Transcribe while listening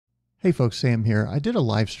Hey folks, Sam here. I did a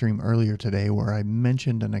live stream earlier today where I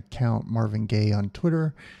mentioned an account, Marvin Gaye, on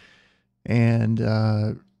Twitter and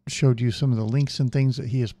showed you some of the links and things that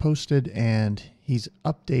he has posted. And he's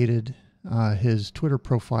updated his Twitter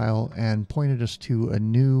profile and pointed us to a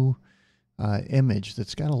new image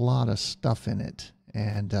that's got a lot of stuff in it.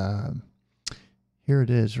 And here it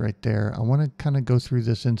is right there. I want to kind of go through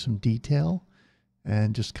this in some detail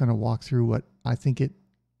and just kind of walk through what I think it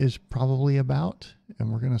is probably about.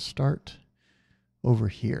 And we're going to start over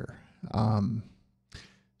here.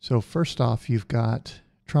 So first off, you've got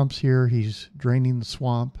Trump's here. He's draining the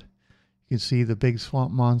swamp. You can see the big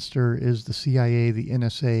swamp monster is the CIA, the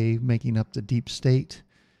NSA, making up the deep state.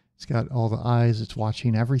 It's got all the eyes. It's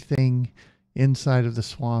watching everything inside of the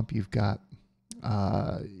swamp. You've got,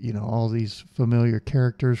 all these familiar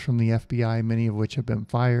characters from the FBI, many of which have been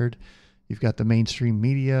fired. You've got the mainstream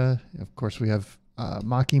media. Of course, we have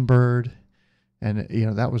Mockingbird. And,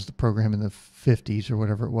 that was the program in the 50s or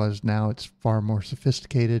whatever it was. Now it's far more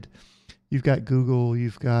sophisticated. You've got Google.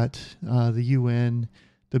 You've got the UN.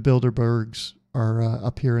 The Bilderbergs are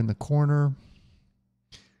up here in the corner.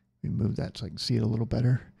 Let me move that so I can see it a little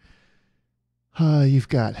better. You've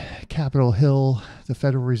got Capitol Hill, the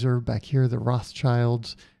Federal Reserve back here, the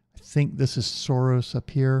Rothschilds. I think this is Soros up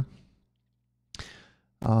here.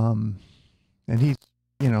 And he's,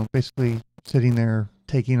 basically sitting there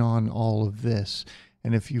taking on all of this.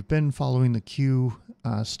 And if you've been following the Q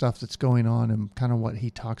stuff that's going on and kind of what he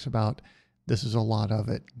talks about, this is a lot of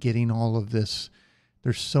it. Getting all of this,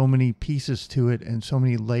 there's so many pieces to it and so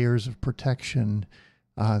many layers of protection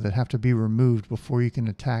that have to be removed before you can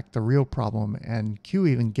attack the real problem. And Q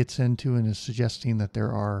even gets into and is suggesting that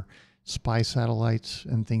there are spy satellites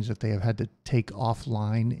and things that they have had to take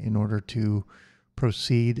offline in order to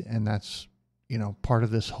proceed. And that's, part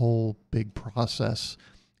of this whole big process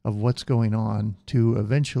of what's going on to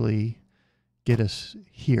eventually get us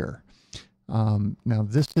here. Now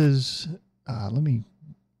this is, I'm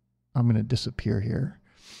going to disappear here.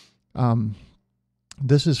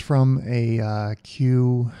 This is from a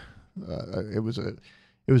Q, it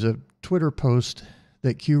was a Twitter post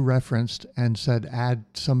that Q referenced and said, add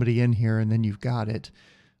somebody in here and then you've got it.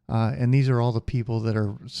 And these are all the people that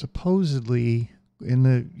are supposedly in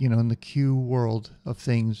the Q world of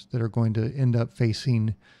things that are going to end up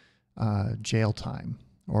facing jail time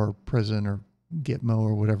or prison or Gitmo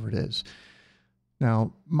or whatever it is.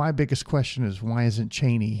 Now, my biggest question is, why isn't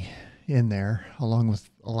Cheney in there along with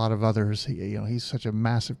a lot of others? He's such a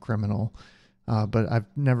massive criminal, but I've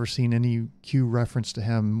never seen any Q reference to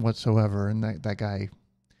him whatsoever. And that guy,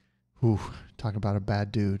 talk about a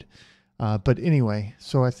bad dude. But anyway,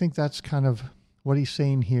 so I think that's kind of what he's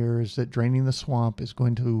saying here, is that draining the swamp is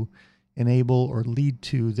going to enable or lead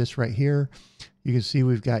to this right here. You can see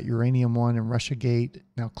we've got Uranium One and Russiagate.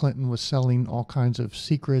 Now, Clinton was selling all kinds of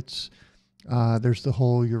secrets. There's the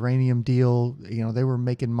whole uranium deal. They were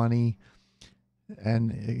making money,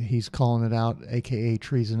 and he's calling it out, aka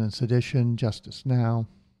treason and sedition, justice now.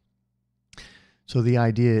 So the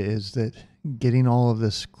idea is that getting all of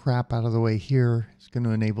this crap out of the way here is going to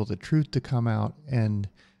enable the truth to come out and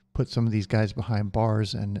put some of these guys behind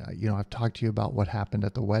bars. And, I've talked to you about what happened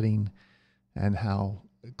at the wedding and how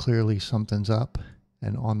clearly something's up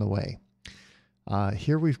and on the way.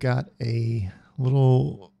 Here we've got a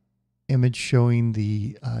little image showing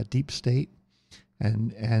the deep state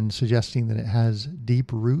and suggesting that it has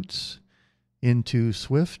deep roots into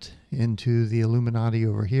SWIFT, into the Illuminati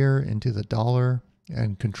over here, into the dollar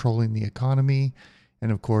and controlling the economy.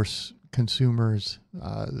 And of course, consumers,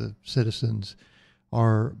 the citizens,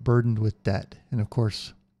 are burdened with debt. And of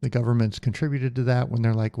course, the government's contributed to that when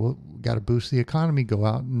they're like, well, we got to boost the economy, go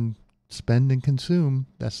out and spend and consume.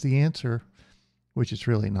 That's the answer, which it's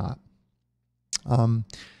really not. Down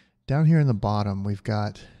here in the bottom, we've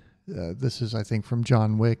got, this is, I think, from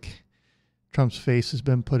John Wick. Trump's face has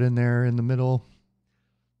been put in there in the middle.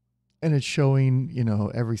 And it's showing,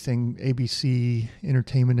 everything, ABC,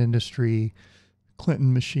 entertainment industry,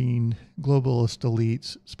 Clinton machine, globalist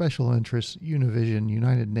elites, special interests, Univision,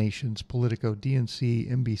 United Nations, Politico, DNC,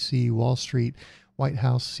 NBC, Wall Street, White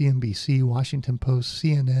House, CNBC, Washington Post,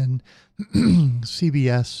 CNN,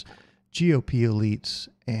 CBS, GOP elites,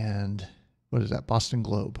 and what is that, Boston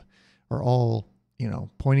Globe, are all,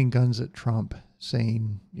 pointing guns at Trump,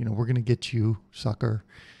 saying, we're going to get you, sucker.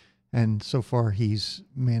 And so far, he's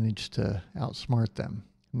managed to outsmart them.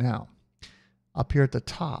 Now, up here at the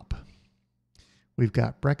top, we've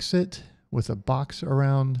got Brexit with a box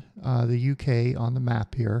around the UK on the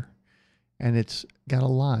map here, and it's got a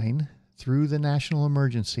line through the national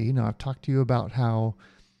emergency. Now, I've talked to you about how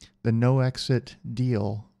the no exit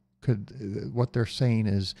deal could, what they're saying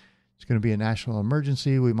is it's going to be a national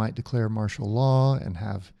emergency. We might declare martial law and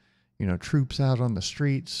have, troops out on the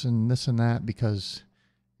streets and this and that, because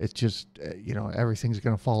it's just, everything's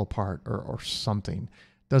going to fall apart or something.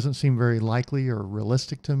 Doesn't seem very likely or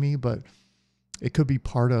realistic to me, but it could be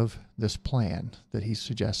part of this plan that he's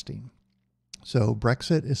suggesting. So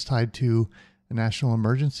Brexit is tied to a national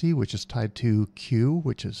emergency, which is tied to Q,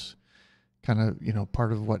 which is kind of,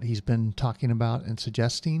 part of what he's been talking about and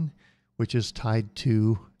suggesting, which is tied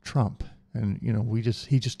to Trump. And,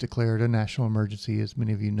 he just declared a national emergency, as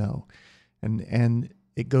many of you know. And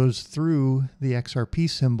it goes through the XRP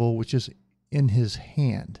symbol, which is in his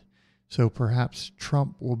hand. So perhaps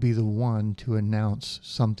Trump will be the one to announce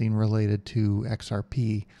something related to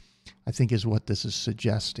XRP, I think is what this is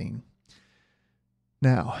suggesting.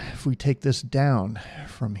 Now, if we take this down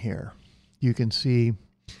from here, you can see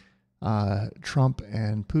Trump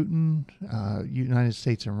and Putin, United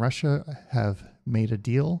States and Russia have made a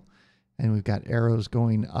deal, and we've got arrows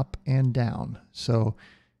going up and down. So,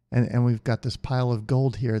 and we've got this pile of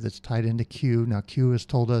gold here that's tied into Q. Now, Q has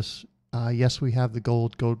told us, yes, we have the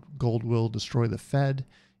gold. Gold will destroy the Fed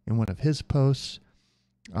in one of his posts.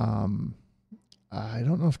 I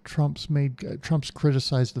don't know if Trump's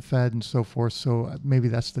criticized the Fed and so forth, so maybe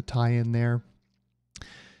that's the tie-in there.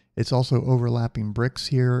 It's also overlapping BRICS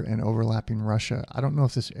here and overlapping Russia. I don't know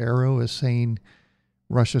if this arrow is saying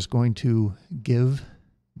Russia's going to give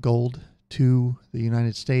gold to the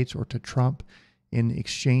United States or to Trump in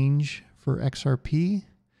exchange for XRP,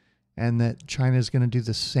 and that China is going to do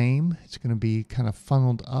the same. It's going to be kind of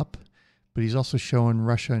funneled up, but he's also showing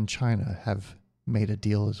Russia and China have made a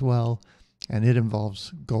deal as well, and it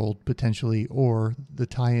involves gold potentially, or the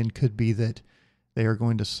tie-in could be that they are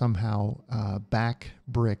going to somehow back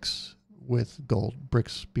BRICS with gold,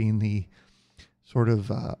 BRICS being the sort of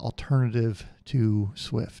alternative to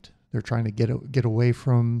SWIFT. They're trying to get away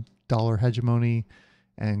from dollar hegemony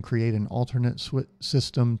and create an alternate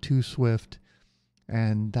system to SWIFT,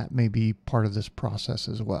 and that may be part of this process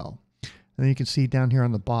as well. And then you can see down here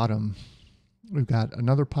on the bottom, we've got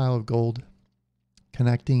another pile of gold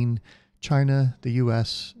connecting China, the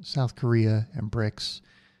US, South Korea, and BRICS.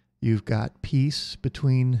 You've got peace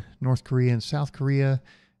between North Korea and South Korea.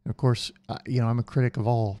 And of course, I'm a critic of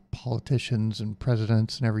all politicians and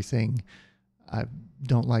presidents and everything. I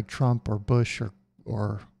don't like Trump or Bush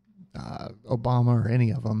or Obama or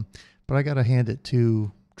any of them, but I got to hand it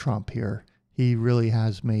to Trump here. He really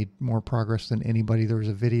has made more progress than anybody. There was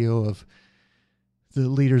a video of the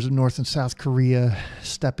leaders of North and South Korea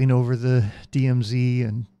stepping over the DMZ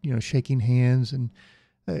and, shaking hands, and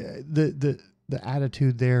the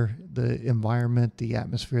attitude there, the environment, the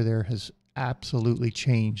atmosphere there has absolutely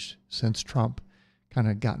changed since Trump kind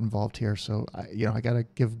of got involved here. So, I got to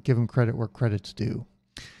give him credit where credit's due.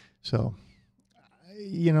 So,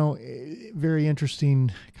 very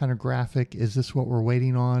interesting kind of graphic. Is this what we're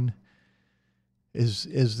waiting on? Is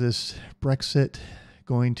this Brexit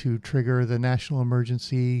going to trigger the national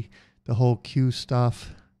emergency, the whole Q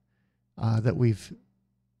stuff that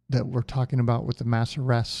we're talking about with the mass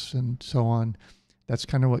arrests and so on? That's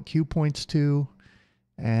kind of what Q points to,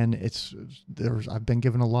 and I've been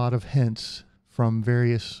given a lot of hints from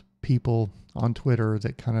various people on Twitter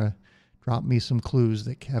that kind of dropped me some clues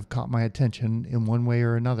that have caught my attention in one way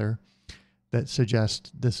or another that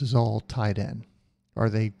suggest this is all tied in. Are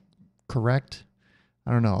they correct?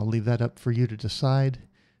 I don't know. I'll leave that up for you to decide,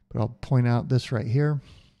 but I'll point out this right here.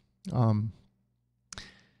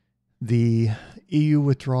 The EU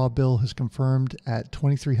withdrawal bill has confirmed at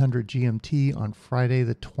 2300 GMT on Friday,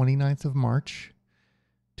 the 29th of March,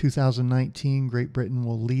 2019. Great Britain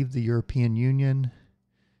will leave the European Union.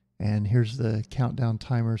 And here's the countdown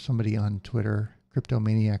timer. Somebody on Twitter,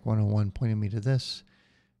 Cryptomaniac101, pointed me to this.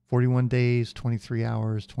 41 days, 23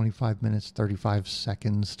 hours, 25 minutes, 35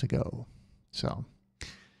 seconds to go. So,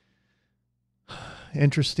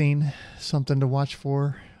 interesting, something to watch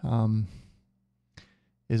for.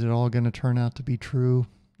 Is it all going to turn out to be true?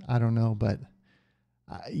 I don't know, but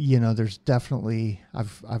there's definitely,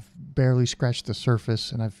 I've barely scratched the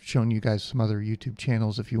surface, and I've shown you guys some other YouTube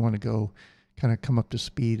channels. If you want to go kind of come up to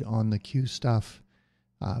speed on the Q stuff,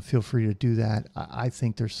 feel free to do that. I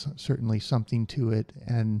think there's certainly something to it,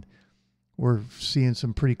 and we're seeing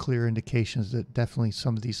some pretty clear indications that definitely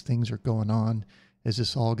some of these things are going on. Is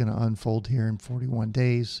this all going to unfold here in 41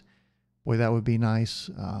 days? Boy, that would be nice.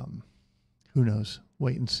 Who knows?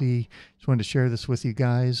 Wait and see. Just wanted to share this with you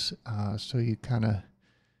guys so you kind of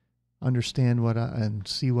understand and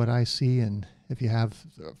see what I see. And if you have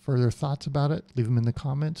further thoughts about it, leave them in the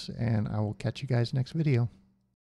comments, and I will catch you guys next video.